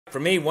For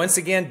me, once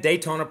again,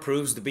 Daytona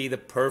proves to be the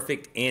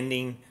perfect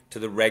ending to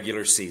the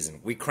regular season.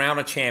 We crown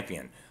a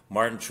champion,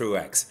 Martin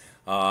Truex.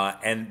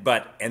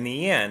 But in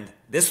the end,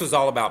 this was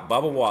all about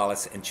Bubba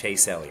Wallace and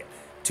Chase Elliott.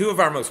 Two of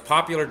our most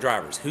popular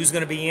drivers. Who's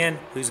going to be in?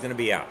 Who's going to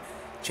be out?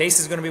 Chase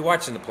is going to be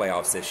watching the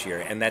playoffs this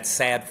year, and that's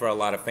sad for a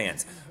lot of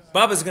fans.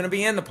 Bubba's going to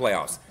be in the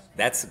playoffs.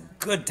 That's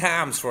good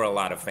times for a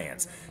lot of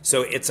fans.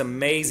 So it's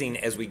amazing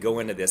as we go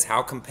into this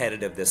how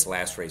competitive this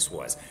last race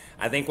was.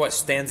 I think what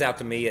stands out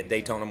to me at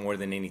Daytona more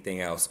than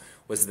anything else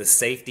was the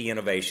safety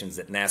innovations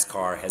that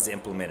NASCAR has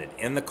implemented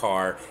in the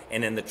car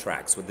and in the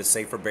tracks with the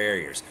safer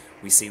barriers.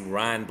 We see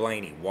Ryan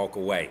Blaney walk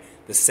away.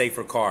 The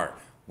safer car.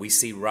 We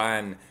see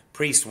Ryan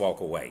Preece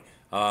walk away.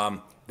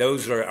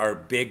 Those are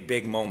big,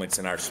 big moments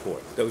in our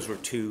sport. Those were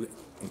two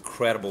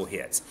incredible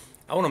hits.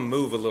 I want to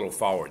move a little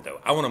forward, though.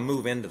 I want to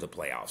move into the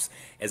playoffs.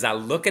 As I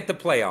look at the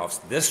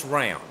playoffs this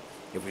round,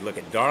 if we look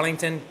at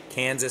Darlington,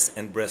 Kansas,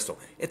 and Bristol,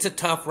 it's a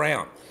tough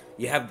round.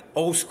 You have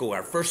old school,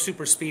 our first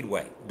super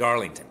speedway,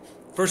 Darlington.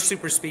 First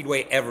super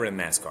speedway ever in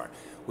NASCAR.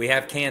 We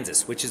have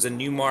Kansas, which is a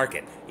new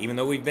market. Even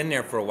though we've been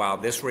there for a while,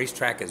 this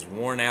racetrack is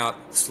worn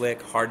out,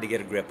 slick, hard to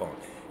get a grip on.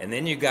 And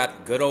then you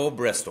got good old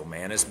Bristol,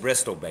 man. It's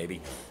Bristol,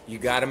 baby. You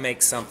got to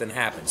make something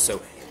happen.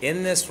 So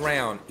in this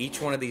round, each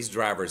one of these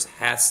drivers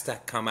has to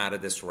come out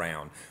of this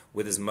round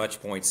with as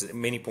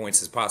many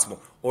points as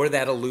possible, or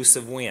that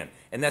elusive win.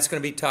 And that's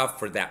going to be tough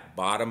for that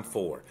bottom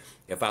four.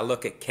 If I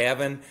look at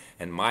Kevin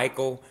and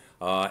Michael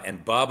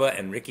and Bubba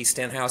and Ricky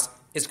Stenhouse,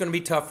 it's going to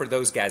be tough for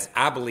those guys,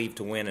 I believe,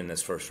 to win in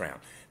this first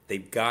round.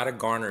 They've got to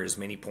garner as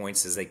many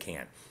points as they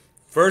can.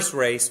 First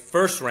race,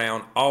 first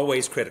round,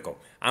 always critical.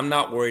 I'm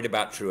not worried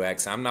about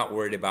Truex. I'm not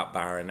worried about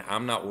Byron.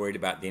 I'm not worried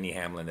about Denny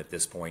Hamlin at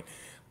this point.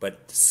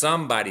 But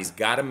somebody's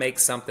got to make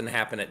something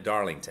happen at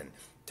Darlington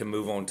to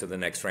move on to the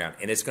next round.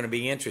 And it's going to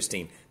be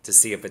interesting to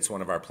see if it's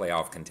one of our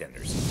playoff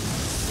contenders.